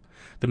ground.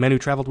 The men who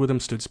traveled with him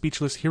stood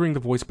speechless, hearing the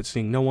voice but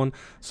seeing no one.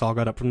 Saul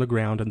got up from the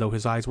ground, and though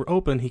his eyes were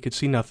open, he could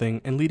see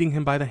nothing, and leading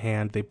him by the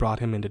hand, they brought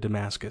him into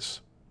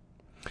Damascus.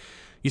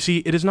 You see,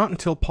 it is not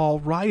until Paul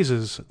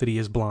rises that he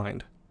is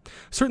blind.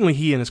 Certainly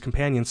he and his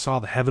companions saw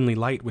the heavenly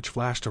light which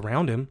flashed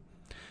around him.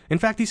 In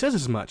fact, he says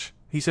as much.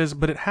 He says,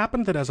 But it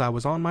happened that as I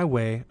was on my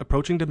way,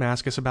 approaching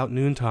Damascus about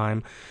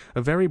noontime,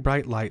 a very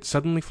bright light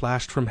suddenly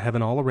flashed from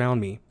heaven all around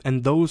me,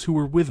 and those who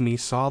were with me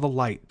saw the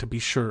light, to be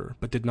sure,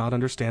 but did not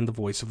understand the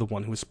voice of the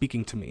one who was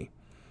speaking to me.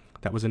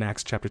 That was in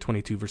Acts chapter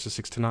 22, verses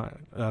 6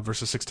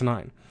 to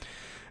 9.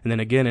 And then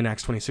again in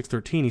Acts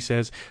 26:13, he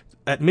says,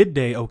 At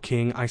midday, O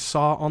king, I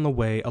saw on the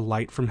way a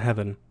light from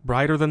heaven,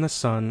 brighter than the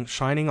sun,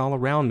 shining all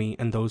around me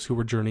and those who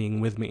were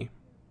journeying with me.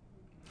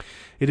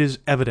 It is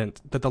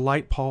evident that the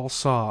light Paul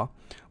saw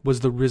was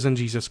the risen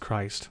Jesus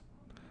Christ.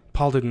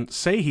 Paul didn't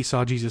say he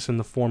saw Jesus in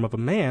the form of a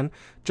man,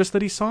 just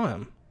that he saw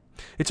him.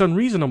 It's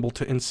unreasonable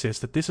to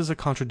insist that this is a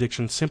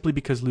contradiction simply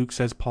because Luke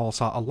says Paul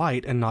saw a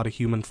light and not a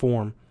human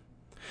form.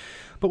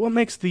 But what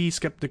makes the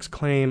skeptic's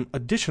claim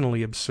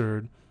additionally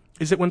absurd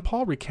is that when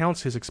Paul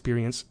recounts his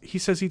experience, he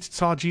says he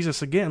saw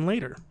Jesus again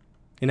later.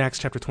 In Acts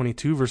chapter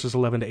 22, verses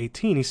 11 to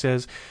 18, he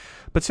says,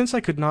 But since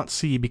I could not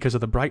see because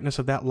of the brightness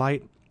of that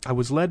light, I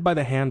was led by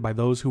the hand by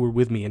those who were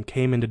with me and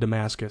came into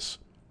Damascus.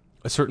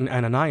 A certain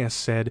Ananias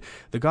said,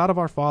 The God of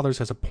our fathers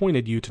has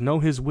appointed you to know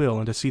his will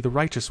and to see the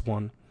righteous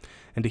one,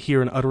 and to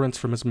hear an utterance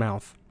from his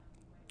mouth.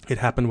 It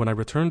happened when I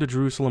returned to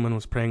Jerusalem and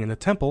was praying in the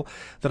temple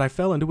that I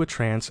fell into a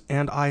trance,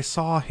 and I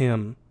saw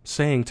him,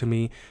 saying to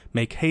me,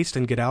 Make haste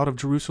and get out of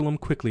Jerusalem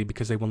quickly,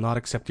 because they will not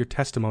accept your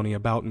testimony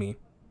about me.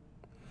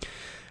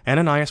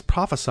 Ananias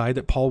prophesied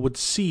that Paul would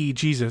see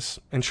Jesus,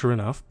 and sure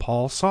enough,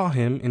 Paul saw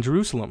him in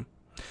Jerusalem.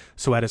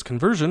 So at his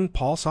conversion,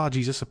 Paul saw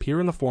Jesus appear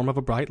in the form of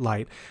a bright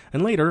light,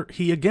 and later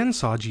he again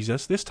saw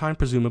Jesus, this time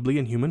presumably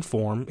in human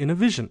form, in a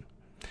vision.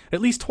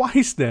 At least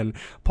twice, then,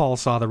 Paul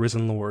saw the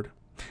risen Lord.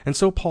 And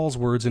so Paul's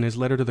words in his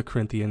letter to the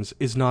Corinthians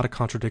is not a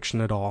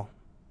contradiction at all.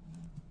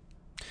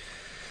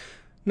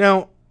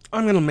 Now,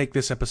 I'm going to make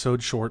this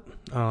episode short.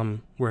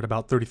 We're at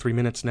about 33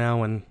 minutes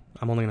now, and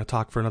I'm only going to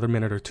talk for another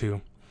minute or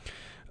two.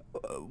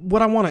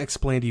 What I want to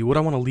explain to you, what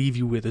I want to leave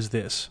you with is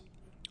this.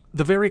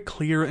 The very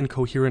clear and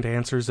coherent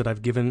answers that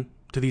I've given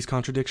to these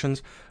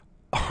contradictions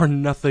are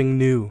nothing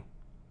new.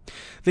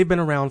 They've been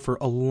around for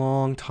a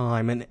long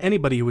time, and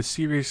anybody who has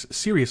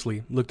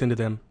seriously looked into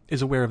them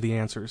is aware of the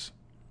answers.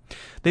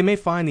 They may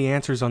find the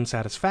answers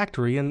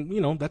unsatisfactory,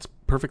 and, that's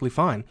perfectly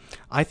fine.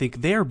 I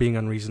think they're being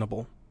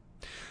unreasonable.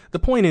 The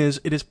point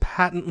is, it is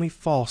patently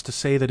false to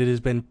say that it has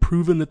been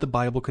proven that the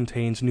Bible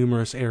contains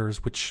numerous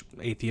errors, which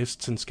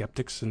atheists and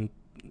skeptics and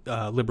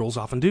liberals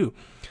often do.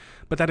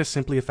 But that is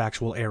simply a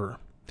factual error.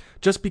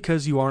 Just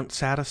because you aren't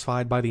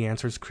satisfied by the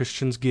answers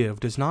Christians give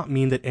does not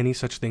mean that any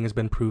such thing has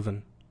been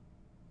proven.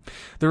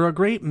 There are a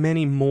great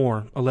many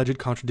more alleged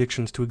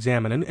contradictions to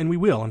examine, and we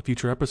will in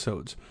future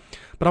episodes.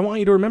 But I want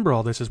you to remember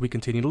all this as we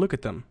continue to look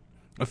at them.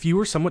 A few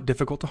are somewhat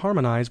difficult to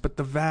harmonize, but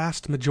the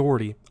vast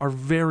majority are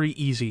very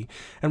easy,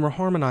 and were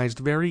harmonized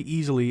very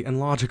easily and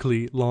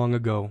logically long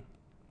ago.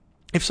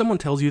 If someone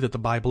tells you that the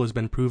Bible has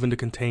been proven to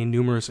contain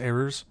numerous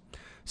errors,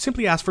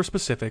 simply ask for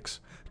specifics,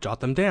 jot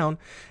them down,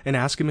 and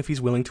ask him if he's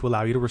willing to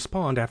allow you to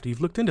respond after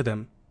you've looked into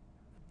them.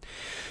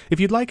 If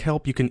you'd like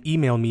help, you can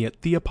email me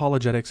at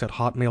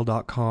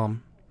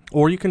theapologetics@hotmail.com,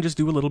 or you can just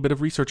do a little bit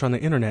of research on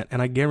the internet,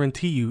 and I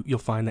guarantee you'll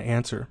find the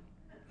answer.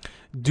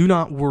 Do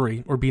not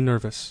worry or be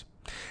nervous.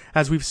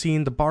 As we've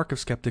seen, the bark of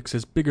skeptics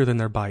is bigger than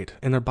their bite,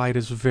 and their bite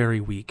is very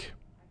weak.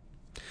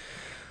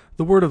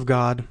 The Word of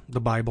God,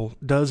 the Bible,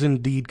 does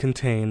indeed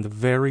contain the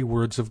very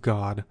words of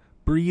God,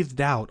 breathed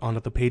out onto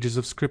the pages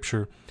of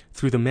Scripture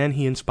through the men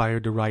he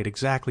inspired to write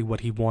exactly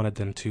what he wanted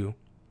them to.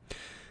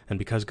 And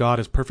because God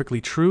is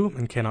perfectly true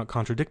and cannot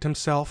contradict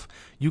himself,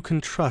 you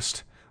can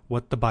trust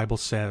what the Bible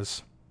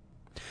says.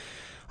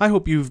 I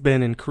hope you've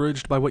been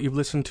encouraged by what you've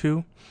listened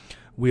to.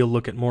 We'll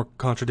look at more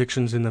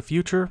contradictions in the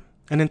future,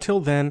 and until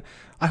then,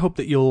 I hope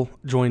that you'll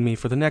join me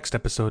for the next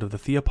episode of the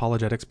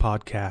Theapologetics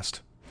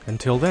Podcast.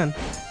 Until then...